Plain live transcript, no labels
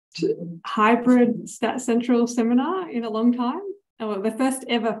hybrid Stat Central seminar in a long time. Oh, the first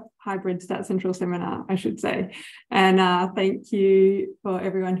ever hybrid Stat Central seminar, I should say. And thank you for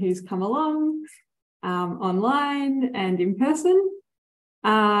everyone who's come along online and in person.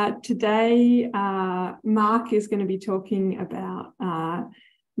 Today, Mark is going to be talking about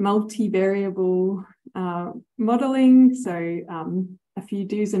multivariable modelling, so a few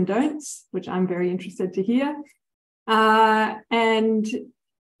do's and don'ts, which I'm very interested to hear. And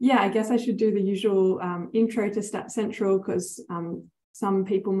yeah, I guess I should do the usual intro to Stat Central, because some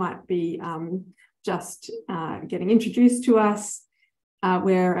people might be just getting introduced to us.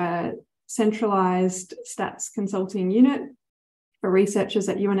 We're a centralised stats consulting unit for researchers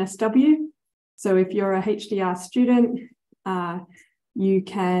at UNSW. So if you're a HDR student, you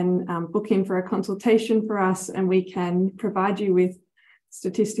can book in for a consultation for us, and we can provide you with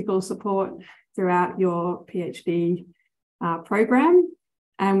statistical support throughout your PhD program.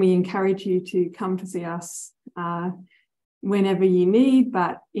 And we encourage you to come to see us whenever you need,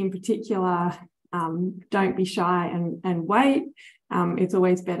 but in particular, don't be shy and wait. It's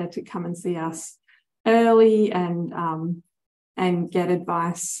always better to come and see us early and get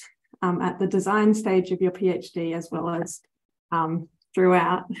advice at the design stage of your PhD, as well as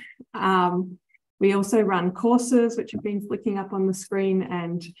throughout. We also run courses, which have been flicking up on the screen,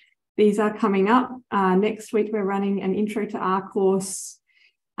 and these are coming up. Next week, we're running an Intro to R course.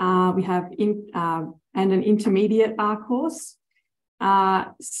 We have and an intermediate R course.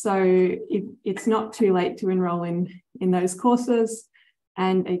 So it's not too late to enroll in those courses.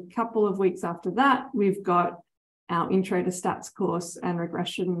 And a couple of weeks after that, we've got our Intro to Stats course and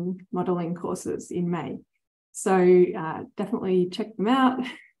regression modelling courses in May. So definitely check them out.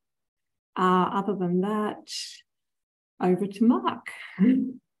 Other than that, over to Mark.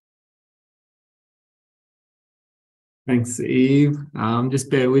 Thanks, Eve. Just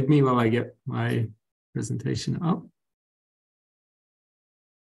bear with me while I get my presentation up.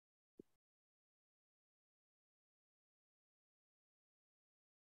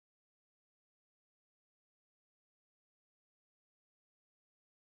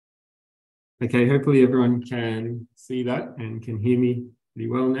 Okay, hopefully everyone can see that and can hear me pretty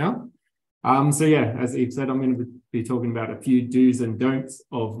well now. So yeah, as Eve said, I'm going to be talking about a few do's and don'ts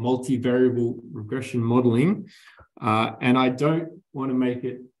of multivariable regression modeling. And I don't want to make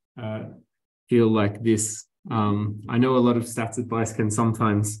it feel like this. I know a lot of stats advice can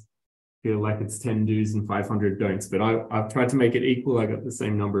sometimes feel like it's 10 do's and 500 don'ts, but I've tried to make it equal. I got the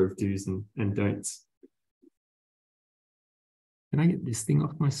same number of do's and don'ts. Can I get this thing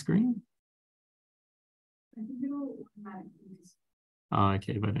off my screen? Oh,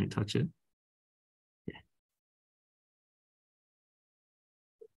 okay, if I don't touch it. Yeah.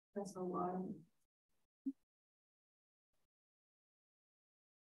 That's a lot.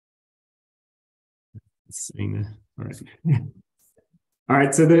 Saying there. All right. All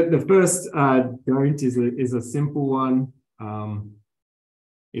right. So the first don't is a simple one.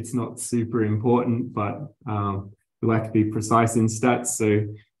 It's not super important, but we like to be precise in stats. So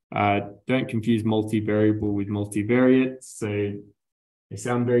don't confuse multivariable with multivariate. So they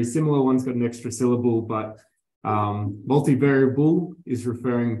sound very similar. One's got an extra syllable, but multivariable is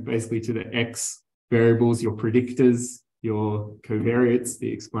referring basically to the X variables, your predictors, your covariates, the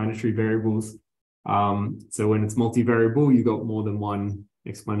explanatory variables. So when it's multivariable, you've got more than one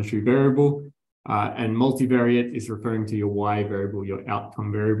explanatory variable. And multivariate is referring to your Y variable, your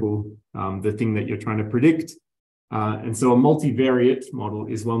outcome variable, the thing that you're trying to predict. And so a multivariate model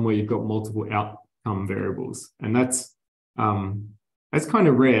is one where you've got multiple outcome variables. And that's kind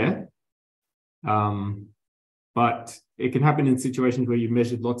of rare, but it can happen in situations where you've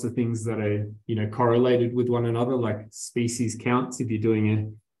measured lots of things that are, correlated with one another, like species counts. If you're doing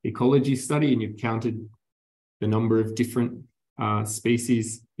an ecology study and you've counted the number of different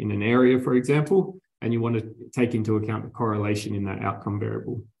species in an area, for example, and you want to take into account the correlation in that outcome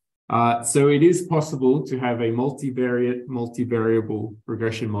variable. So it is possible to have a multivariate, multivariable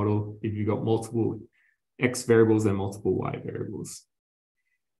regression model if you've got multiple X variables and multiple Y variables.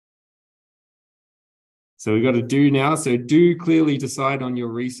 So we've got a do now. So do clearly decide on your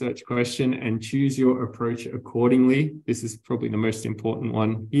research question and choose your approach accordingly. This is probably the most important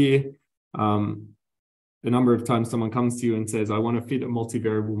one here. The number of times someone comes to you and says, I want to fit a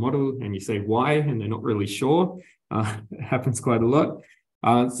multivariable model, and you say why, and they're not really sure. It happens quite a lot.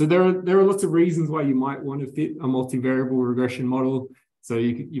 So there are lots of reasons why you might want to fit a multivariable regression model. So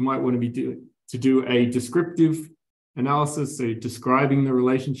you might want to do a descriptive analysis, so describing the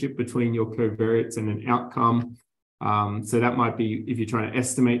relationship between your covariates and an outcome. So that might be if you're trying to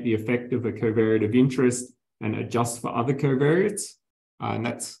estimate the effect of a covariate of interest and adjust for other covariates. and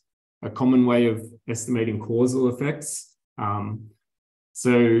that's a common way of estimating causal effects.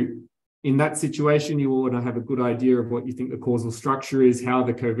 So in that situation, you want to have a good idea of what you think the causal structure is, how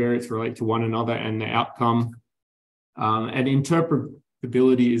the covariates relate to one another and the outcome. And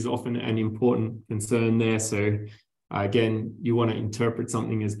interpretability is often an important concern there. So again, you want to interpret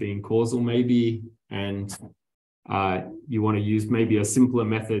something as being causal maybe, and you want to use maybe a simpler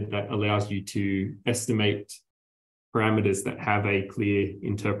method that allows you to estimate parameters that have a clear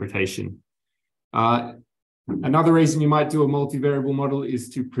interpretation. Another reason you might do a multivariable model is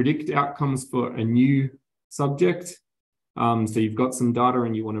to predict outcomes for a new subject. So you've got some data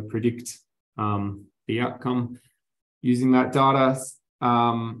and you want to predict the outcome using that data.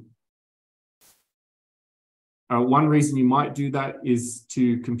 One reason you might do that is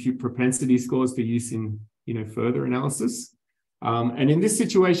to compute propensity scores for use in further analysis. And in this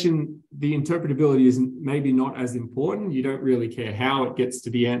situation, the interpretability is maybe not as important. You don't really care how it gets to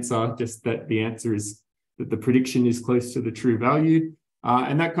the answer, just that the answer is that the prediction is close to the true value.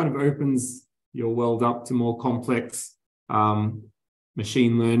 And that kind of opens your world up to more complex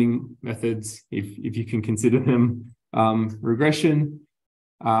machine learning methods, if you can consider them regression.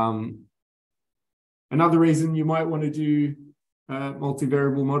 Another reason you might want to do a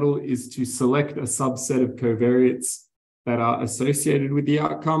multivariable model is to select a subset of covariates that are associated with the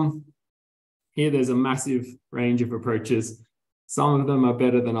outcome. Here, there's a massive range of approaches. Some of them are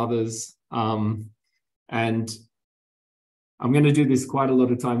better than others. And I'm going to do this quite a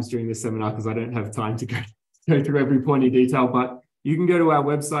lot of times during the seminar because I don't have time to go through every point in detail, but you can go to our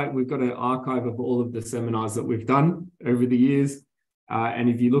website. We've got an archive of all of the seminars that we've done over the years. And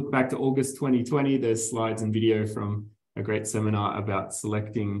if you look back to August 2020, there's slides and video from a great seminar about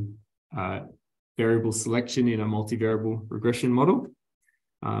selecting variable selection in a multivariable regression model,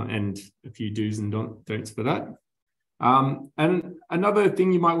 and a few do's and don'ts for that. And another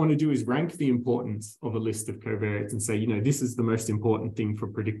thing you might want to do is rank the importance of a list of covariates and say, this is the most important thing for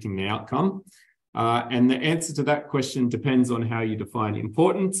predicting the outcome. And the answer to that question depends on how you define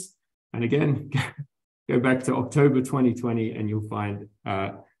importance. And again, go back to October 2020 and you'll find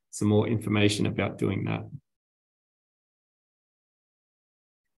some more information about doing that.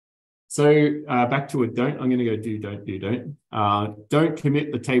 So back to a don't, I'm going to go do, don't, do, don't. Don't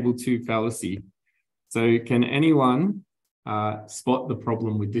commit the table 2 fallacy. So can anyone spot the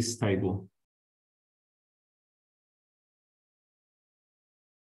problem with this table?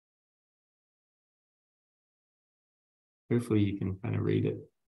 Hopefully you can kind of read it.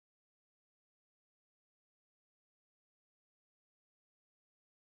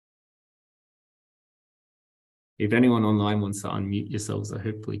 If anyone online wants to unmute yourselves, I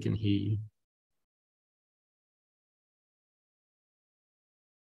hopefully can hear you.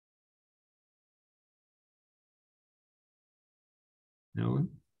 No one?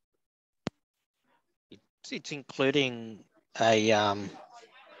 It's including the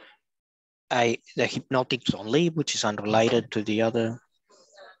hypnotics only, which is unrelated to the other.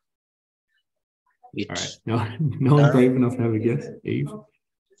 All right. No one brave enough to have a guess. Eve?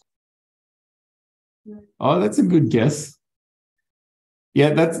 Oh, that's a good guess.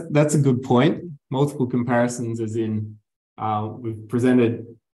 Yeah, that's a good point. Multiple comparisons, as in we've presented,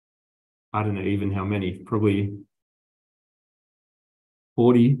 I don't know even how many, probably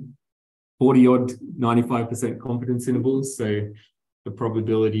 40 odd 95% confidence intervals. So the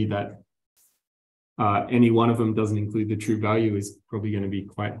probability that any one of them doesn't include the true value is probably going to be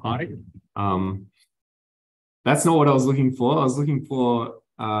quite high. That's not what I was looking for. I was looking for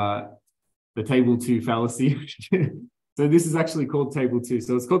the table 2 fallacy. So this is actually called table 2.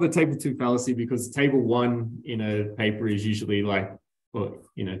 So it's called the table 2 fallacy because table 1 in a paper is usually like, or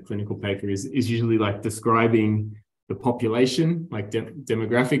clinical paper is usually like describing the population, like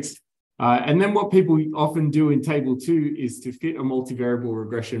demographics. And then what people often do in table 2 is to fit a multivariable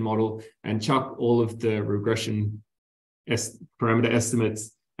regression model and chuck all of the regression parameter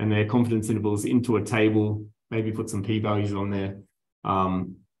estimates and their confidence intervals into a table, maybe put some p-values on there,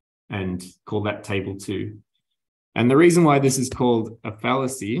 and call that table 2. And the reason why this is called a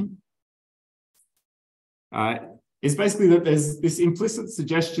fallacy is basically that there's this implicit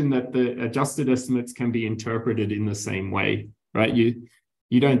suggestion that the adjusted estimates can be interpreted in the same way, right?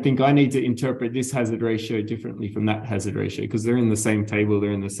 You don't think I need to interpret this hazard ratio differently from that hazard ratio because they're in the same table,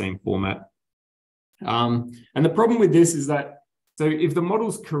 they're in the same format. And the problem with this is that, so if the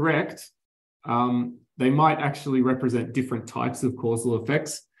model's correct, they might actually represent different types of causal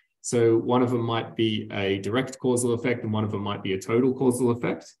effects. So one of them might be a direct causal effect and one of them might be a total causal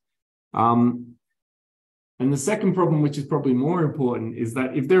effect. And the second problem, which is probably more important, is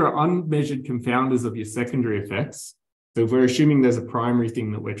that if there are unmeasured confounders of your secondary effects, So if we're assuming there's a primary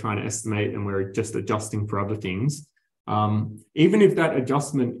thing that we're trying to estimate and we're just adjusting for other things, even if that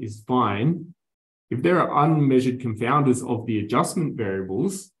adjustment is fine, if there are unmeasured confounders of the adjustment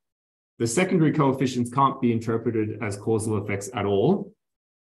variables, the secondary coefficients can't be interpreted as causal effects at all.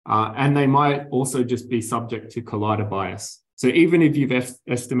 And they might also just be subject to collider bias. So even if you've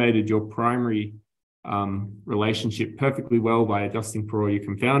estimated your primary relationship perfectly well by adjusting for all your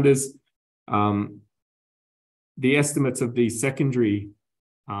confounders, the estimates of these secondary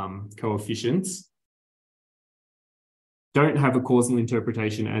coefficients don't have a causal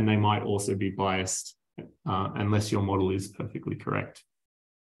interpretation, and they might also be biased unless your model is perfectly correct.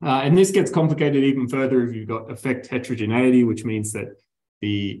 And this gets complicated even further if you've got effect heterogeneity, which means that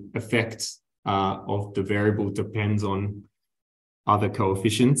the effect of the variable depends on other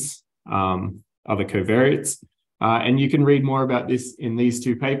coefficients, other covariates. And you can read more about this in these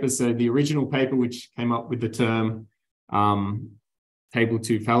two papers. So the original paper, which came up with the term table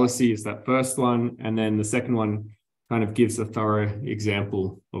 2 fallacy, is that first one. And then the second one kind of gives a thorough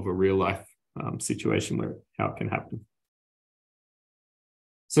example of a real life situation where how it can happen.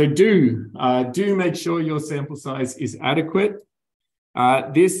 So do make sure your sample size is adequate.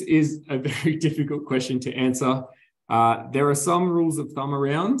 This is a very difficult question to answer. There are some rules of thumb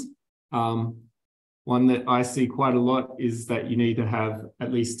around. One that I see quite a lot is that you need to have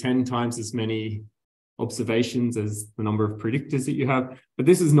at least 10 times as many observations as the number of predictors that you have. But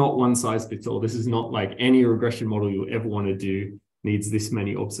this is not one size fits all. This is not like any regression model you'll ever want to do needs this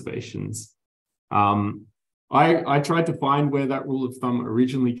many observations. I tried to find where that rule of thumb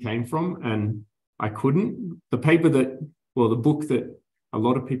originally came from, and I couldn't. The book that a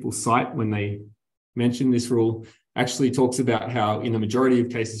lot of people cite when they mention this rule actually talks about how in the majority of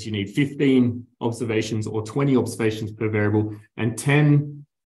cases you need 15 observations or 20 observations per variable, and 10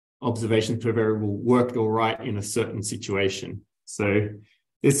 observations per variable worked all right in a certain situation. So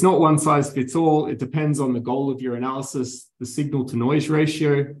it's not one size fits all. It depends on the goal of your analysis, the signal to noise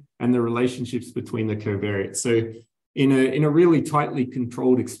ratio, and the relationships between the covariates. So in a really tightly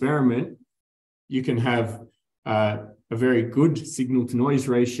controlled experiment, you can have a very good signal to noise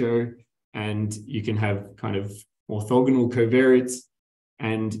ratio, and you can have kind of orthogonal covariates,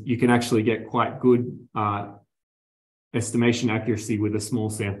 and you can actually get quite good estimation accuracy with a small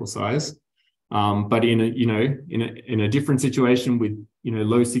sample size. But in a different situation with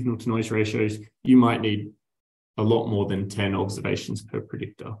low signal to noise ratios, you might need a lot more than 10 observations per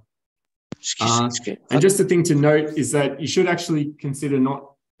predictor. And just a thing to note is that you should actually consider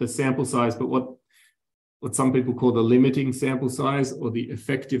not the sample size, but what some people call the limiting sample size or the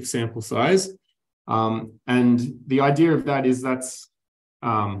effective sample size. And the idea of that is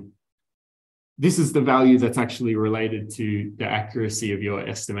this is the value that's actually related to the accuracy of your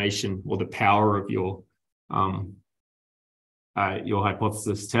estimation or the power of your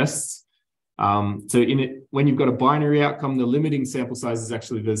hypothesis tests. So when you've got a binary outcome, the limiting sample size is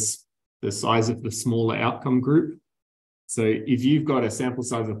actually the size of the smaller outcome group. So if you've got a sample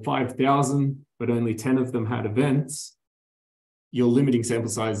size of 5,000, but only 10 of them had events, your limiting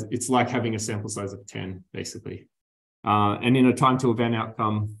sample size, it's like having a sample size of 10, basically. And in a time to event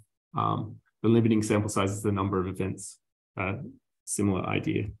outcome, the limiting sample size is the number of events. Similar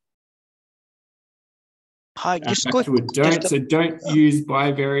idea. Hi, don't use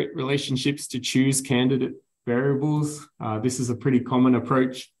bivariate relationships to choose candidate variables. This is a pretty common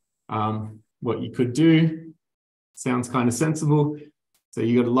approach. What you could do sounds kind of sensible. So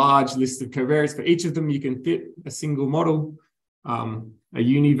you got a large list of covariates. For each of them, you can fit a single model, a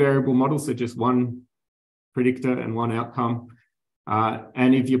univariable model, so just one predictor and one outcome.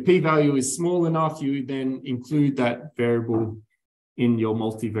 And if your p-value is small enough, you then include that variable in your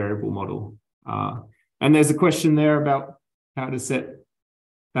multivariable model. And there's a question there about how to set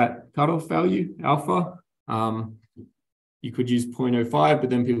that cutoff value, alpha. You could use 0.05, but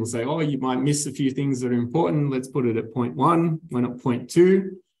then people say, oh, you might miss a few things that are important. Let's put it at 0.1, when at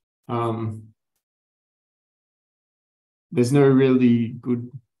 0.2. There's no really good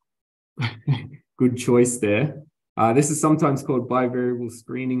choice there. This is sometimes called bivariable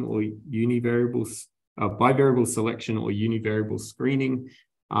screening or bivariable selection or univariable screening.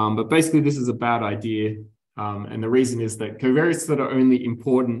 But basically, this is a bad idea. And the reason is that covariates that are only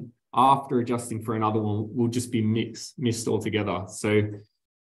important after adjusting for another one will just be missed altogether. So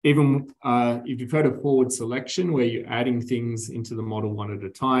even if you've heard of forward selection, where you're adding things into the model one at a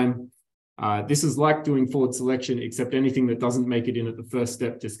time, this is like doing forward selection, except anything that doesn't make it in at the first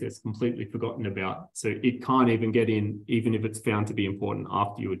step just gets completely forgotten about. So it can't even get in, even if it's found to be important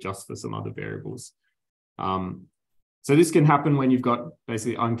after you adjust for some other variables. So this can happen when you've got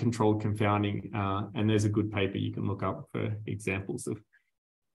basically uncontrolled confounding, and there's a good paper you can look up for examples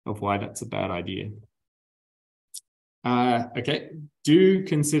of why that's a bad idea. Okay, do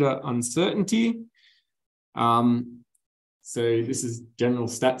consider uncertainty. So this is general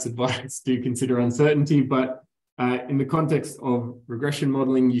stats advice, do consider uncertainty, but in the context of regression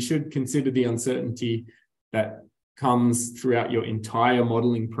modeling, you should consider the uncertainty that comes throughout your entire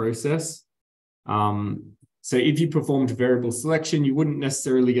modeling process. So if you performed variable selection, you wouldn't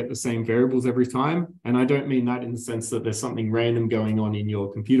necessarily get the same variables every time. And I don't mean that in the sense that there's something random going on in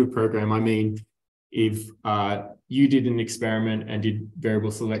your computer program. I mean, if you did an experiment and did variable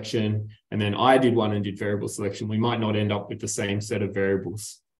selection, and then I did one and did variable selection, we might not end up with the same set of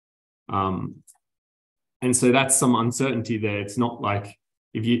variables. And so that's some uncertainty there. It's not like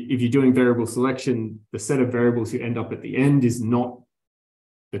if you're doing variable selection, the set of variables you end up at the end is not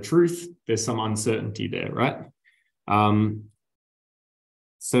the truth. There's some uncertainty there, right?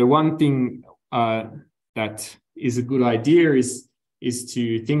 So one thing that is a good idea is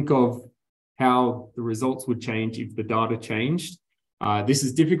to think of how the results would change if the data changed. This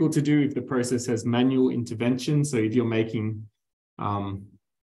is difficult to do if the process has manual intervention. So if you're making kind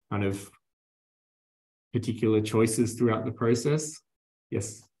of particular choices throughout the process.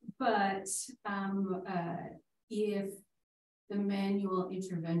 Yes. But if the manual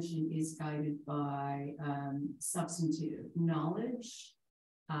intervention is guided by substantive knowledge,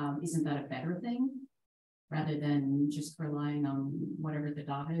 isn't that a better thing rather than just relying on whatever the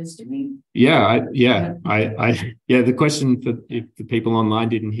data is doing? Yeah, the question for if the people online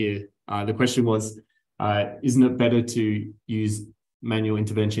didn't hear, the question was, isn't it better to use manual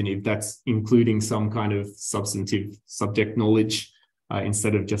intervention if that's including some kind of substantive subject knowledge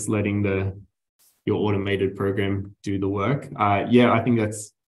instead of just letting your automated program do the work? Yeah, I think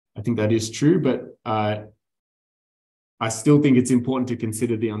that is true, but I still think it's important to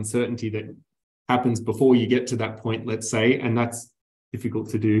consider the uncertainty that happens before you get to that point, let's say, and that's difficult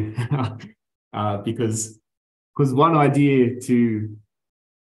to do because one idea to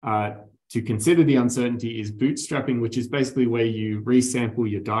consider the uncertainty is bootstrapping, which is basically where you resample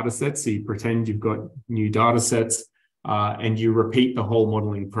your data sets. So you pretend you've got new data sets and you repeat the whole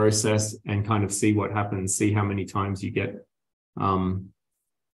modeling process and kind of see what happens, see how many times you get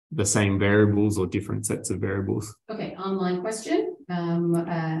the same variables or different sets of variables. Okay, online question. I'm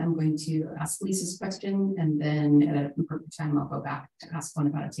going to ask Lisa's question, and then at an appropriate time, I'll go back to ask one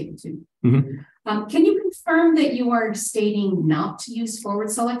about a table 2. Mm-hmm. Can you confirm that you are stating not to use forward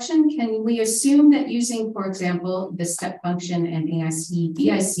selection? Can we assume that using, for example, the step function and AIC,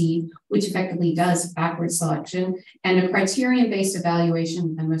 BIC, which effectively does backward selection, and a criterion-based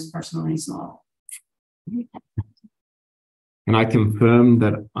evaluation and most parsimonious model? Can I confirm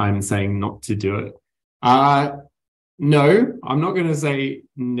that I'm saying not to do it? No, I'm not going to say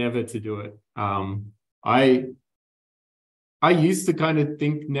never to do it. I used to kind of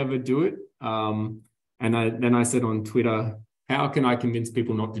think never do it. And then I said on Twitter, how can I convince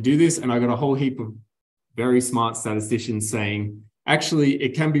people not to do this? And I got a whole heap of very smart statisticians saying, actually,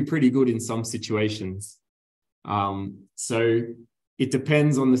 it can be pretty good in some situations. So it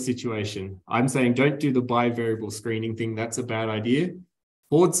depends on the situation. I'm saying don't do the bivariable screening thing. That's a bad idea.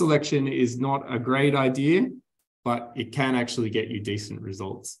 Forward selection is not a great idea, but it can actually get you decent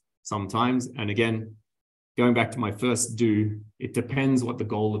results sometimes. And again, going back to my first it depends what the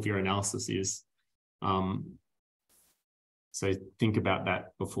goal of your analysis is. So think about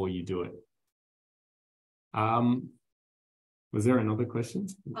that before you do it. Was there another question?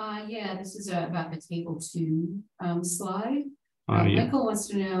 Yeah, this is about the table 2 slide. Yeah. Michael wants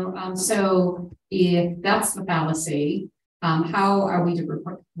to know, so if that's the fallacy, how are we to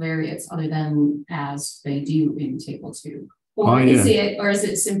report variance other than as they do in table 2? Or is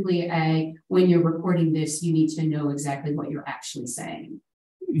it simply when you're reporting this, you need to know exactly what you're actually saying?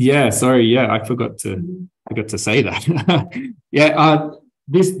 Yeah, sorry. Yeah, I forgot to say that. Yeah,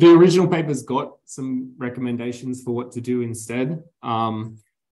 the original paper's got some recommendations for what to do instead.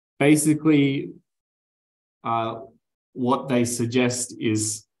 Basically, what they suggest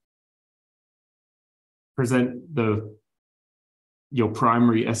is present your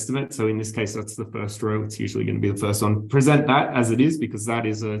primary estimate. So in this case, that's the first row. It's usually going to be the first one. Present that as it is, because that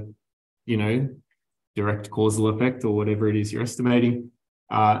is a, direct causal effect or whatever it is you're estimating.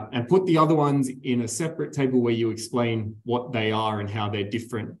 And put the other ones in a separate table where you explain what they are and how they're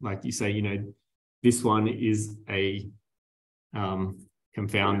different. Like you say, this one is a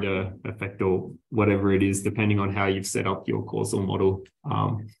confounder effect or whatever it is, depending on how you've set up your causal model.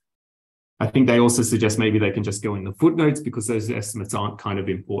 I think they also suggest maybe they can just go in the footnotes because those estimates aren't kind of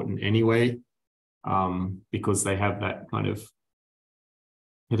important anyway. because they have that kind of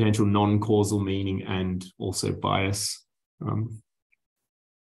potential non-causal meaning and also bias.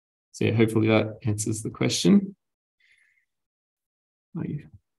 So yeah, hopefully that answers the question.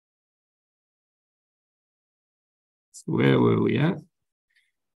 So where were we at?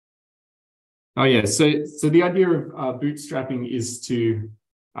 Oh yeah, so the idea of bootstrapping is to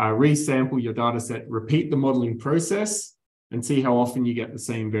resample your data set, repeat the modeling process, and see how often you get the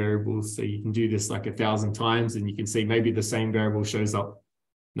same variables. So you can do this like 1,000 times, and you can see maybe the same variable shows up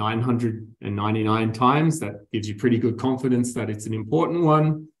 999 times. That gives you pretty good confidence that it's an important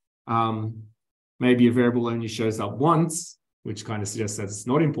one. Maybe a variable only shows up once, which kind of suggests that it's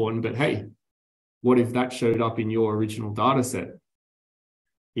not important, but hey, what if that showed up in your original data set?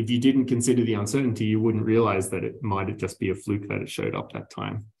 If you didn't consider the uncertainty, you wouldn't realize that it might just be a fluke that it showed up that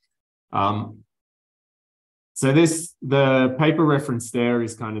time. So the paper reference there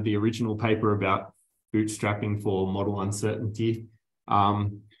is kind of the original paper about bootstrapping for model uncertainty.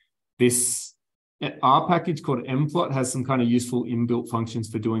 This R package called mplot has some kind of useful inbuilt functions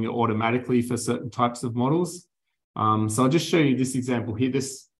for doing it automatically for certain types of models. So I'll just show you this example here.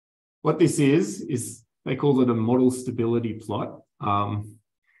 What this is they call it a model stability plot.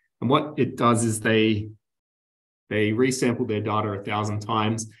 And what it does is they resample their data 1,000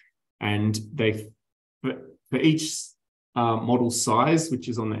 times, and for each model size, which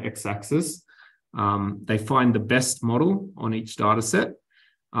is on the x-axis, they find the best model on each data set.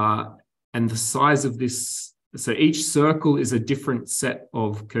 And the size of this, so each circle is a different set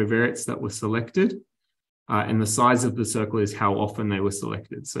of covariates that were selected. And the size of the circle is how often they were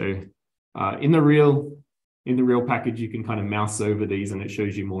selected. So in the real package, you can kind of mouse over these and it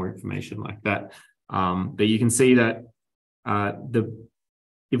shows you more information like that. But you can see that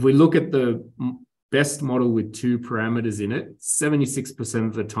if we look at the best model with 2 parameters in it, 76%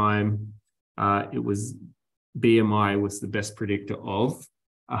 of the time, it was BMI was the best predictor of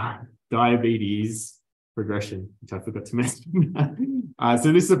diabetes progression, which I forgot to mention.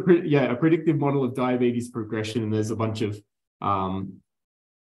 So this is a predictive model of diabetes progression, and there's a bunch of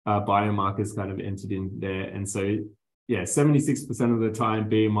biomarkers kind of entered in there. And so, yeah, 76% of the time,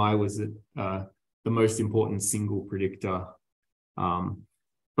 BMI was the most important single predictor.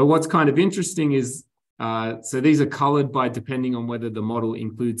 But what's kind of interesting is, so these are colored by depending on whether the model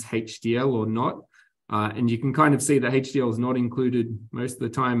includes HDL or not. And you can kind of see that HDL is not included most of the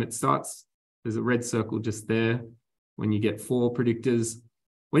time. It starts, there's a red circle just there when you get 4 predictors.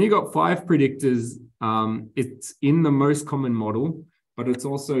 When you got 5 predictors, it's in the most common model, but it's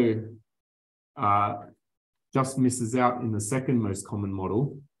also just misses out in the second most common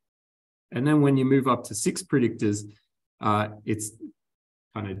model. And then when you move up to 6 predictors, it's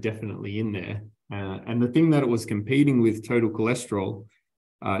kind of definitely in there. And the thing that it was competing with, total cholesterol,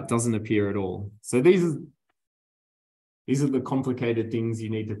 doesn't appear at all. So these are the complicated things you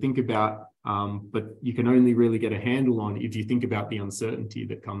need to think about, but you can only really get a handle on if you think about the uncertainty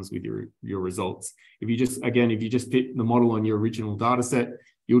that comes with your results. If you just fit the model on your original data set,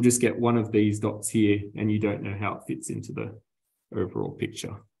 you'll just get one of these dots here and you don't know how it fits into the overall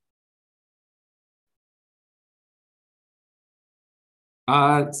picture.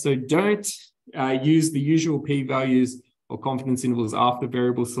 So don't use the usual p-values or confidence intervals after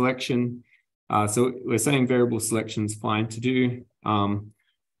variable selection. So we're saying variable selection is fine to do,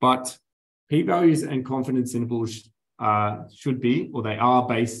 but p-values and confidence intervals should be, or they are,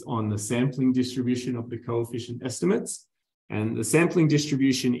 based on the sampling distribution of the coefficient estimates. And the sampling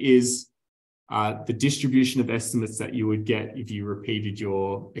distribution is the distribution of estimates that you would get if you repeated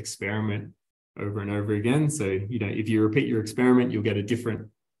your experiment over and over again. So, if you repeat your experiment, you'll get a different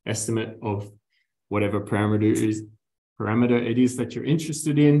estimate of whatever parameter it is that you're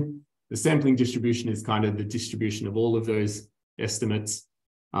interested in. The sampling distribution is kind of the distribution of all of those estimates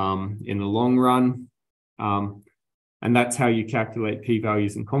in the long run. And that's how you calculate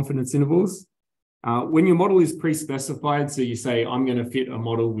p-values and confidence intervals. When your model is pre-specified, so you say, I'm going to fit a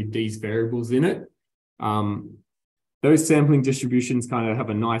model with these variables in it, those sampling distributions kind of have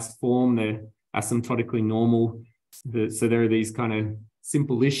a nice form. They're asymptotically normal. So there are these kind of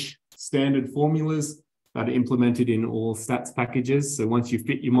simple-ish standard formulas that are implemented in all stats packages. So once you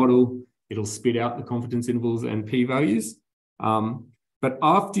fit your model, it'll spit out the confidence intervals and p-values. But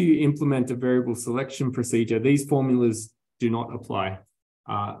after you implement a variable selection procedure, these formulas do not apply.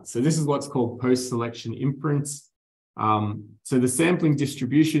 So this is what's called post-selection inference. So the sampling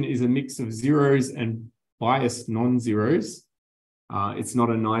distribution is a mix of zeros and biased non-zeros. It's not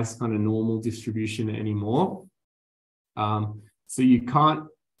a nice kind of normal distribution anymore. So you can't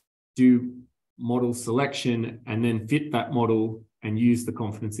do model selection and then fit that model and use the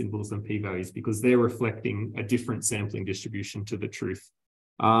confidence intervals and p-values because they're reflecting a different sampling distribution to the truth.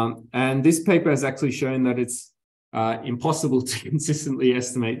 And this paper has actually shown that it's impossible to consistently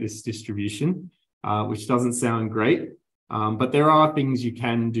estimate this distribution, which doesn't sound great. But there are things you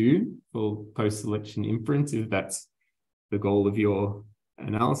can do for post-selection inference if that's the goal of your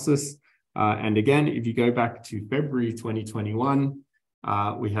analysis. And again, if you go back to February 2021,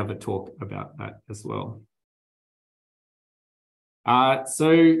 we have a talk about that as well.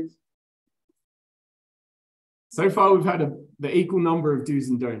 So far we've had the equal number of do's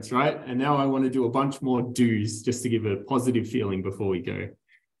and don'ts, right? And now I want to do a bunch more do's just to give a positive feeling before we go.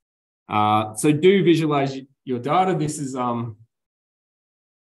 So do visualize your data. This is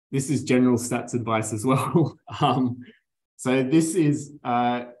general stats advice as well. So this is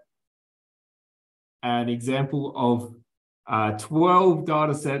an example of 12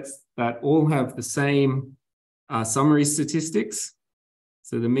 data sets that all have the same summary statistics.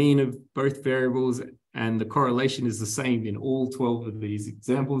 So the mean of both variables and the correlation is the same in all 12 of these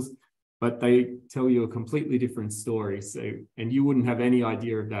examples, but they tell you a completely different story. So, and you wouldn't have any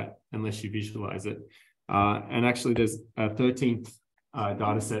idea of that unless you visualize it. And actually there's a 13th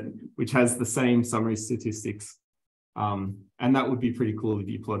data set, which has the same summary statistics. And that would be pretty cool if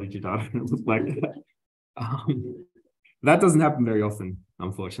you plotted your data and it looked like that. That doesn't happen very often,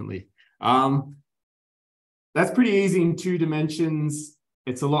 unfortunately. That's pretty easy in 2 dimensions.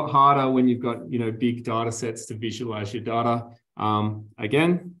 It's a lot harder when you've got, big data sets to visualize your data.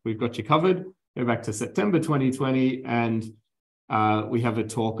 Again, we've got you covered. Go back to September 2020, and we have a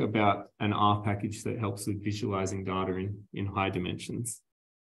talk about an R package that helps with visualizing data in high dimensions.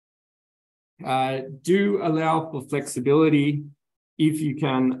 Do allow for flexibility if you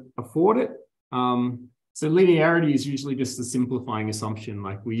can afford it. So linearity is usually just a simplifying assumption.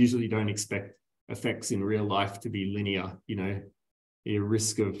 Like we usually don't expect effects in real life to be linear. Your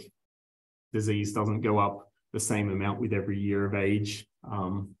risk of disease doesn't go up the same amount with every year of age,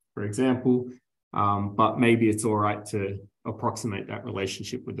 for example, but maybe it's all right to approximate that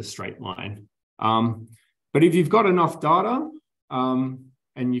relationship with a straight line. But if you've got enough data and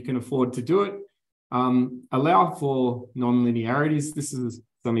you can afford to do it, allow for non-linearities. This is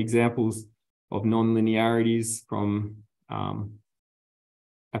some examples of non-linearities from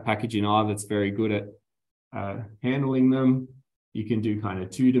a package in R that's very good at handling them. You can do kind of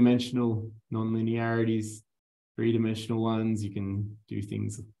 2-dimensional non-linearities, 3-dimensional ones. You can do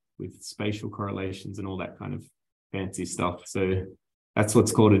things with spatial correlations and all that kind of fancy stuff. So that's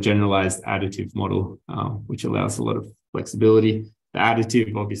what's called a generalized additive model, which allows a lot of flexibility. The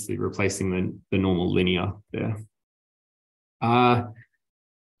additive obviously replacing the normal linear there.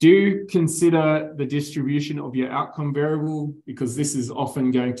 Do consider the distribution of your outcome variable, because this is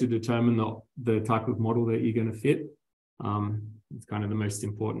often going to determine the type of model that you're going to fit. It's kind of the most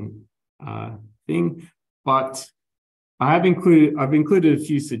important thing. But I've included a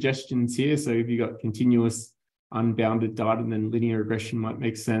few suggestions here. So if you've got continuous unbounded data, then linear regression might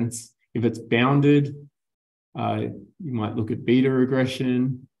make sense. If it's bounded, you might look at beta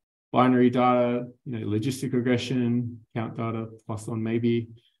regression, binary data, logistic regression, count data +1 maybe.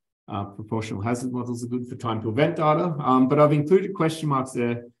 Proportional hazard models are good for time to event data. But I've included question marks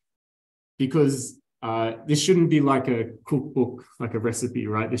there because this shouldn't be like a cookbook, like a recipe,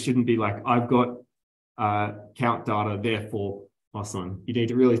 right? This shouldn't be like, I've got count data, therefore +1. You need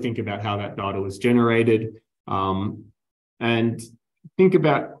to really think about how that data was generated and think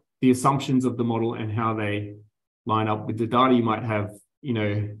about the assumptions of the model and how they line up with the data. You might have,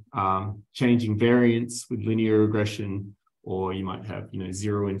 changing variance with linear regression, or you might have,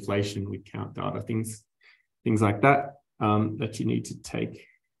 zero inflation with count data, things like that, that you need to take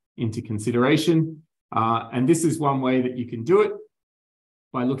into consideration. And this is one way that you can do it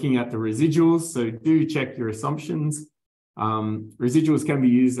by looking at the residuals. So do check your assumptions. Residuals can be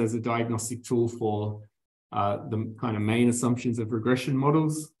used as a diagnostic tool for the kind of main assumptions of regression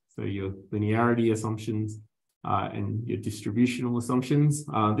models. So your linearity assumptions and your distributional assumptions.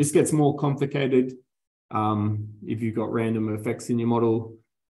 This gets more complicated if you've got random effects in your model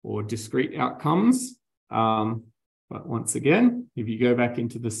or discrete outcomes. But once again, if you go back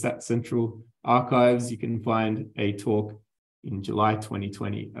into the Stats Central archives, you can find a talk in July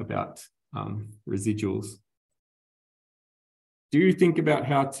 2020 about residuals. Do think about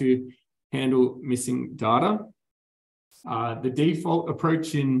how to handle missing data. The default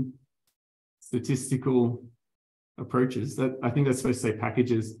approach in statistical approaches, that I think that's supposed to say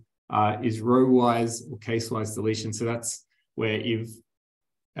packages, is row-wise or case-wise deletion. So that's where if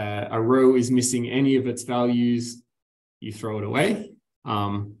a row is missing any of its values, you throw it away.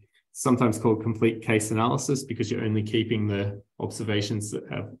 sometimes called complete case analysis because you're only keeping the observations that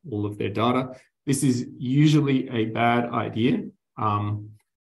have all of their data. This is usually a bad idea.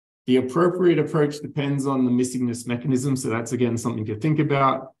 The appropriate approach depends on the missingness mechanism. So that's, again, something to think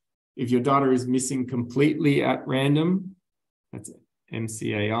about. If your data is missing completely at random, that's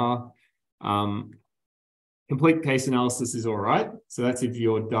MCAR. Complete case analysis is all right. So that's if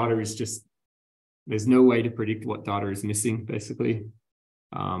your data is just, there's no way to predict what data is missing, basically.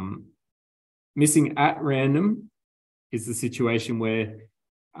 Missing at random is the situation where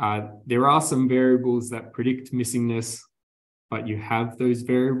there are some variables that predict missingness, but you have those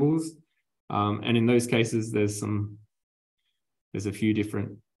variables. And in those cases, there's a few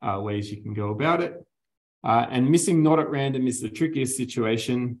different ways you can go about it. And missing not at random is the trickiest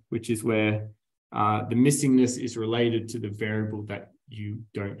situation, which is where the missingness is related to the variable that you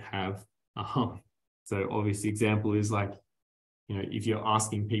don't have. So obviously example is like, if you're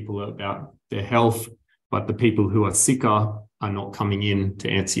asking people about their health, but the people who are sicker are not coming in to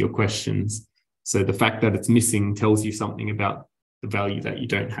answer your questions. So the fact that it's missing tells you something about the value that you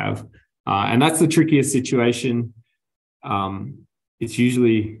don't have. And that's the trickiest situation. It's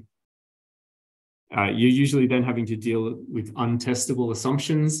usually, you're usually then having to deal with untestable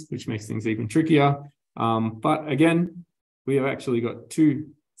assumptions, which makes things even trickier. But again, we have actually got 2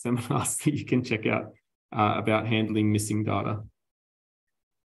 seminars that you can check out about handling missing data.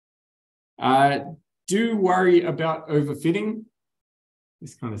 Do worry about overfitting.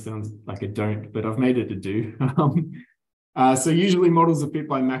 This kind of sounds like a don't, but I've made it a do. So usually models are fit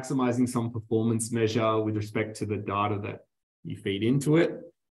by maximizing some performance measure with respect to the data that you feed into it.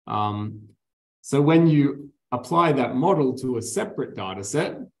 So when you apply that model to a separate data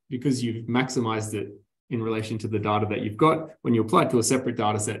set, because you've maximized it in relation to the data that you've got, when you apply it to a separate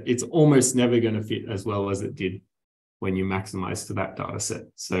data set, it's almost never going to fit as well as it did when you maximize to that data set.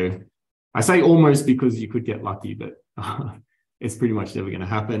 So I say almost because you could get lucky, but it's pretty much never going to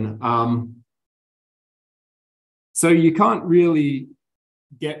happen. So you can't really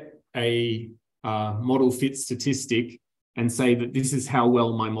get a model fit statistic and say that this is how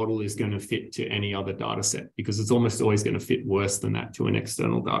well my model is going to fit to any other data set, because it's almost always going to fit worse than that to an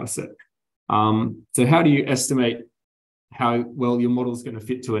external data set. So how do you estimate how well your model is going to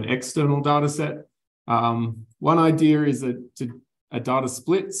fit to an external data set? One idea is a data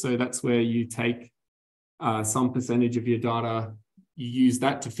split. So that's where you take some percentage of your data, you use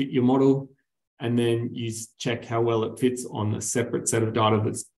that to fit your model, and then you check how well it fits on a separate set of data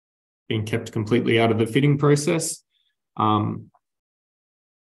that's been kept completely out of the fitting process. Some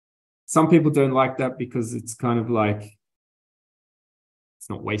people don't like that because it's kind of like, it's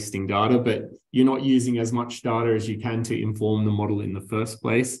not wasting data, but you're not using as much data as you can to inform the model in the first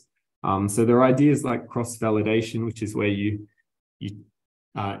place. So there are ideas like cross-validation, which is where you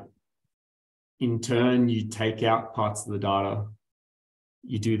in turn, you take out parts of the data,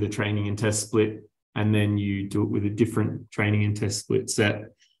 you do the training and test split, and then you do it with a different training and test split set,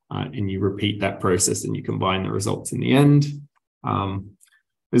 and you repeat that process and you combine the results in the end.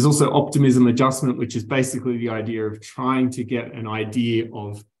 There's also optimism adjustment, which is basically the idea of trying to get an idea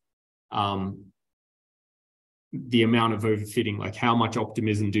of the amount of overfitting, like how much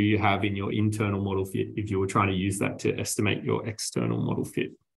optimism do you have in your internal model fit if you were trying to use that to estimate your external model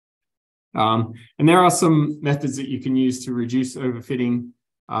fit. And there are some methods that you can use to reduce overfitting.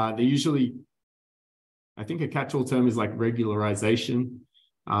 They usually, I think a catch-all term is like regularization.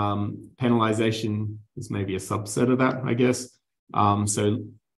 Penalization is maybe a subset of that, I guess. So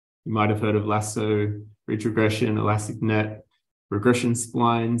you might have heard of lasso, ridge regression, elastic net, regression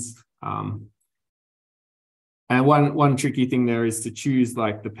splines. And one tricky thing there is to choose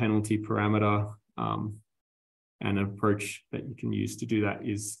like the penalty parameter. And an approach that you can use to do that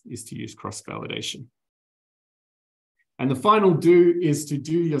is to use cross-validation. And the final do is to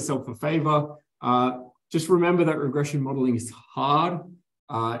do yourself a favor. Just remember that regression modeling is hard.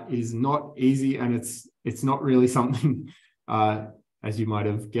 It is not easy, and it's not really something, as you might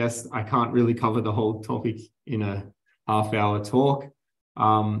have guessed, I can't really cover the whole topic in a half-hour talk.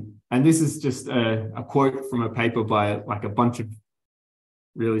 And this is just a quote from a paper by like a bunch of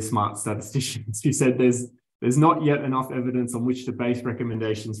really smart statisticians who said there's not yet enough evidence on which to base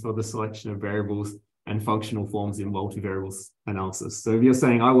recommendations for the selection of variables and functional forms in multivariable analysis. So if you're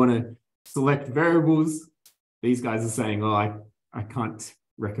saying, I want to select variables, these guys are saying, oh, I can't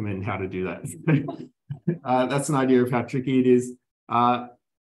recommend how to do that. That's an idea of how tricky it is.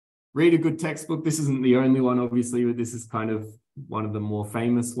 Read a good textbook. This isn't the only one, obviously, but this is kind of one of the more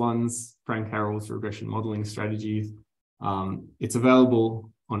famous ones, Frank Harrell's Regression Modeling Strategies. It's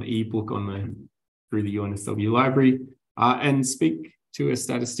available on ebook through the UNSW library. And speak to a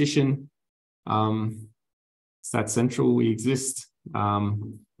statistician, Stat Central, we exist.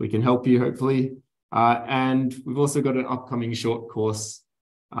 We can help you, hopefully. And we've also got an upcoming short course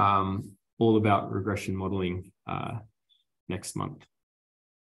all about regression modeling next month.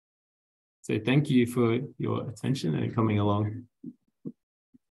 So thank you for your attention and coming along.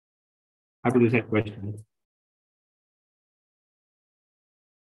 Happy to take questions.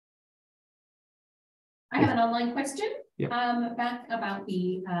 I have an online question. Yep. Back about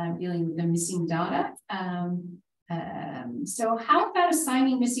the dealing with the missing data. So how about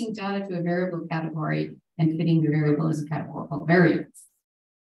assigning missing data to a variable category and fitting the variable as a categorical variable?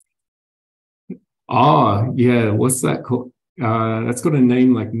 Oh, yeah. What's that called? That's got a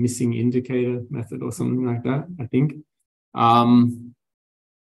name like missing indicator method or something like that, I think.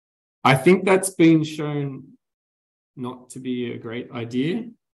 I think that's been shown not to be a great idea.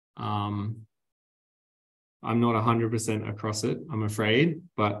 I'm not 100% across it, I'm afraid,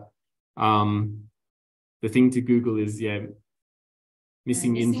 but the thing to Google is, yeah,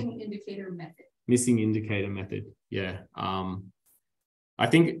 missing indicator method. Missing indicator method, yeah. I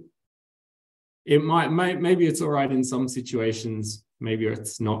think it maybe it's all right in some situations, maybe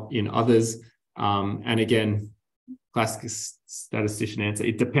it's not in others. And again, classic statistician answer,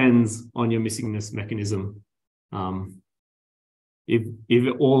 it depends on your missingness mechanism.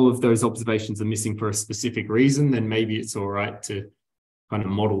 If all of those observations are missing for a specific reason, then maybe it's all right to kind of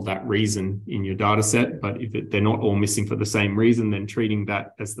model that reason in your data set. But if they're not all missing for the same reason, then treating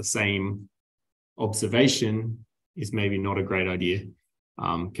that as the same observation is maybe not a great idea,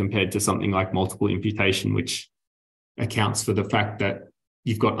 compared to something like multiple imputation, which accounts for the fact that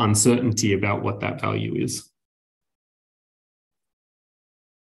you've got uncertainty about what that value is.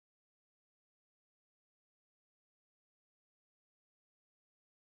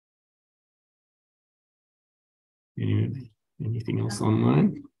 Anything else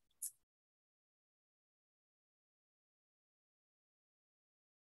online?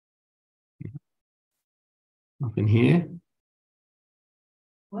 Nothing here.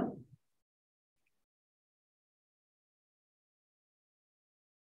 What?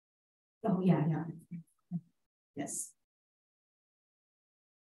 Oh, yeah. Yes.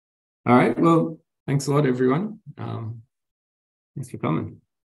 All right. Well, thanks a lot, everyone. Thanks for coming.